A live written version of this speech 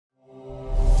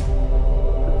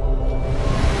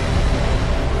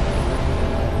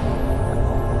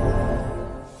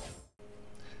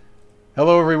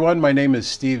Hello everyone, my name is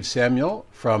Steve Samuel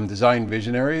from Design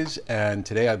Visionaries, and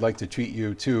today I'd like to treat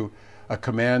you to a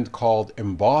command called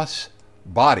emboss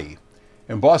body.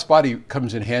 Emboss body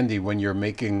comes in handy when you're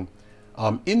making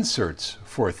inserts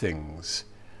for things.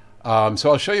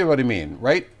 So I'll show you what I mean.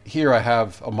 Right here I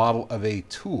have a model of a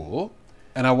tool,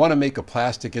 and I want to make a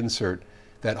plastic insert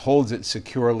that holds it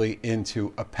securely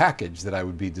into a package that I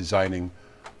would be designing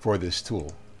for this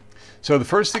tool. So the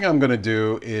first thing I'm going to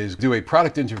do is do a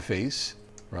product interface,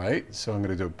 right? So I'm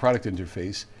going to do a product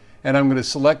interface, and I'm going to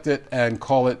select it and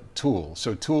call it tool.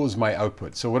 So tool is my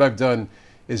output. So what I've done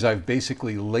is I've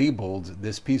basically labeled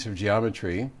this piece of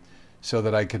geometry so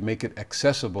that I could make it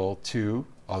accessible to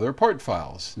other part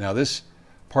files. Now this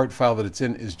part file that it's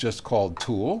in is just called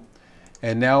tool.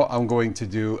 And now I'm going to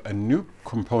do a new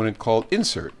component called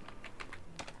insert.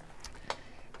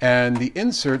 And the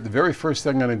insert, the very first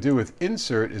thing I'm going to do with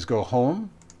insert is go home,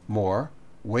 more,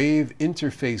 wave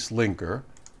interface linker.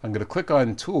 I'm going to click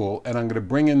on tool and I'm going to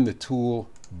bring in the tool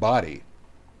body.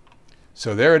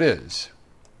 So there it is.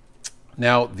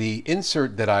 Now the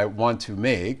insert that I want to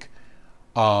make,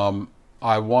 I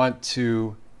want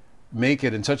to make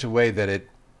it in such a way that it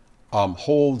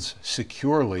holds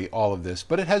securely all of this,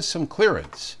 but it has some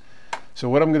clearance. So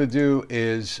what I'm going to do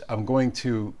is I'm going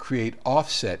to create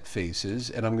offset faces,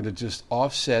 and I'm going to just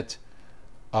offset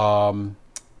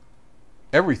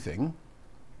everything.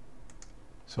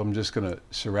 So I'm just going to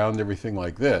surround everything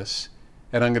like this,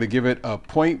 and I'm going to give it a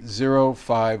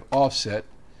 0.05 offset.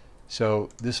 So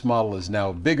this model is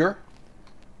now bigger,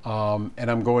 and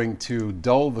I'm going to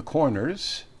dull the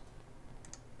corners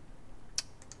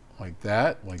like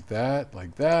that, like that,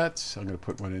 like that. So I'm going to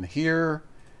put one in here.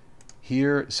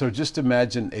 Here, so just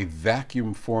imagine a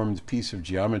vacuum formed piece of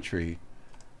geometry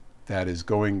that is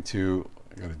going to,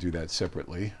 I got to do that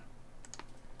separately,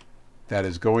 that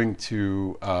is going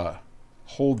to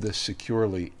hold this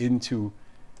securely into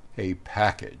a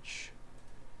package.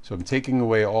 So I'm taking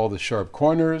away all the sharp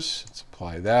corners. Let's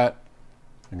apply that.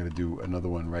 I'm going to do another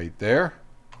one right there.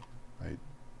 Right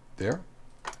there.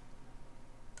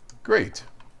 Great.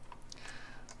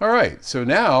 All right, so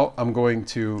now I'm going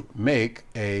to make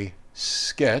a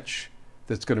sketch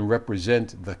that's going to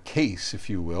represent the case, if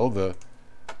you will,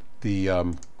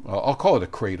 I'll call it a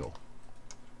cradle.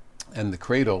 And the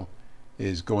cradle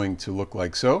is going to look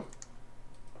like so,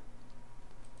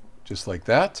 just like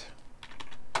that.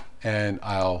 And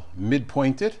I'll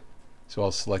midpoint it. So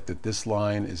I'll select that this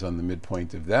line is on the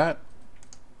midpoint of that.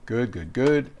 Good, good,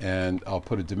 good. And I'll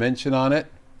put a dimension on it.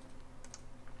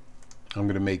 I'm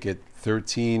going to make it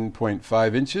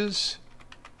 13.5 inches.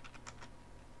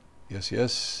 Yes,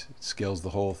 yes, it scales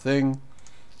the whole thing.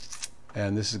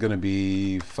 And this is going to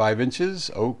be 5 inches.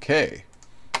 Okay,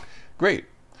 great.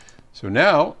 So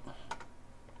now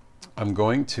I'm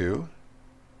going to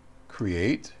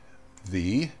create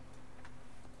the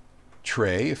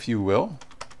tray, if you will.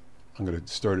 I'm going to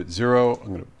start at 0. I'm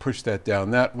going to push that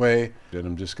down that way. And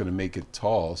I'm just going to make it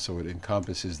tall so it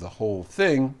encompasses the whole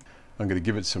thing. I'm going to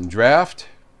give it some draft.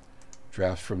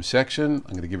 Draft from section.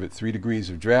 I'm going to give it 3 degrees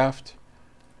of draft.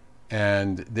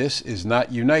 And this is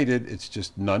not united, it's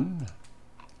just none.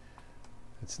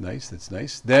 That's nice, that's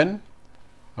nice. Then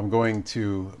I'm going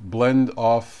to blend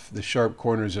off the sharp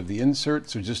corners of the insert.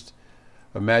 So just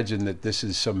imagine that this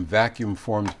is some vacuum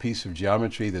formed piece of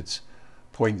geometry that's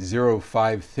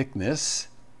 0.05 thickness,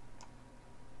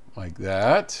 like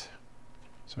that.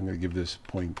 So I'm going to give this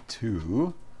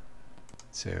 0.2.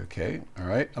 Say okay, all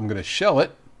right. I'm going to shell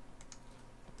it.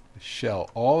 Shell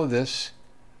all of this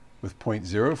with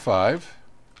 0.05.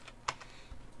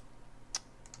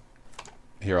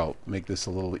 Here, I'll make this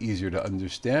a little easier to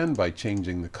understand by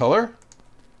changing the color.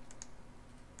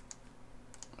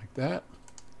 Like that.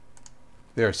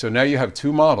 There, so now you have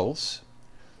two models.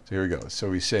 So here we go.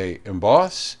 So we say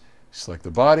emboss, select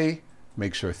the body,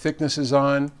 make sure thickness is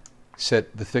on,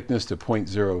 set the thickness to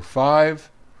 0.05.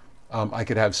 I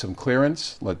could have some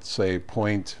clearance, let's say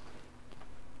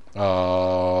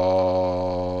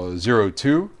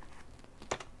 0.02.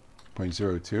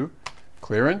 0.02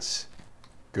 clearance.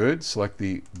 Good. Select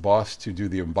the boss to do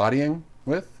the embodying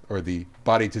with, or the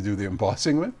body to do the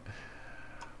embossing with,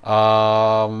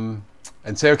 and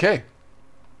say okay.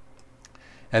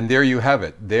 And there you have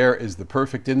it. There is the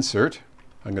perfect insert.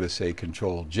 I'm going to say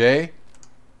Control J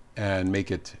and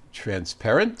make it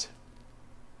transparent.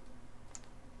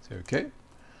 Say okay.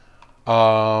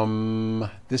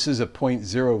 This is a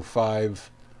 0.05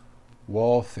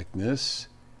 wall thickness.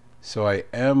 So I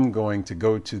am going to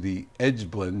go to the edge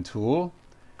blend tool,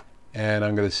 and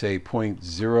I'm going to say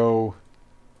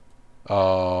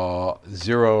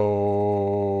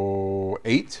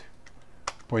 0.008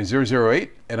 0.008,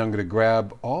 and I'm going to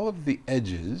grab all of the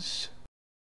edges.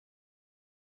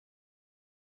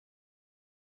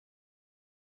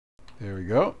 There we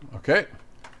go. Okay.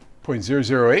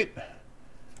 0.008.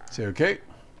 Say OK.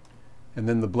 And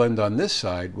then the blend on this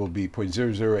side will be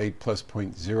 0.008 plus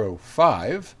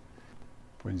 0.05.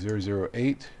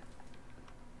 0.008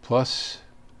 plus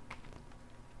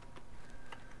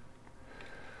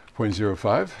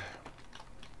 0.05.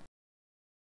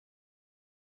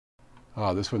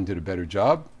 This one did a better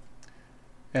job.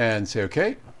 And say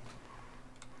OK.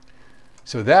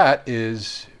 So that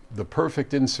is the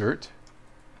perfect insert.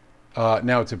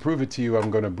 Now to prove it to you, I'm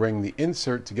going to bring the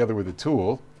insert together with a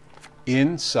tool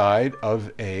inside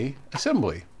of a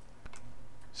assembly.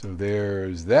 So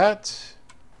there's that.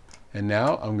 And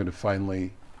now I'm going to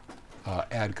finally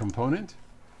add component,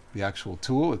 the actual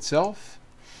tool itself.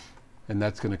 And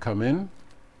that's going to come in.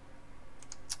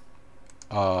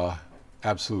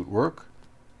 Absolute work.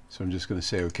 So I'm just going to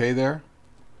say OK there.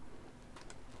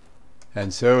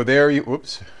 And so there you,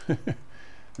 whoops,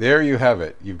 there you have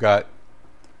it. You've got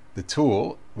the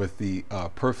tool with the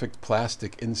perfect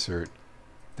plastic insert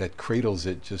that cradles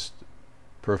it just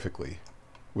perfectly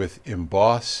with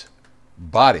emboss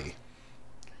body.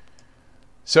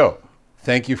 So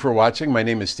thank you for watching. My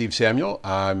name is Steve Samuel.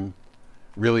 I'm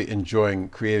really enjoying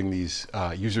creating these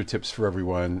user tips for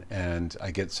everyone, and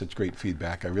I get such great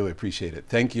feedback. I really appreciate it.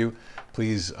 Thank you.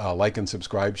 Please like and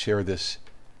subscribe. Share this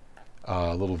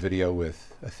little video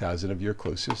with 1,000 of your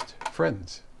closest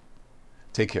friends.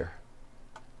 Take care.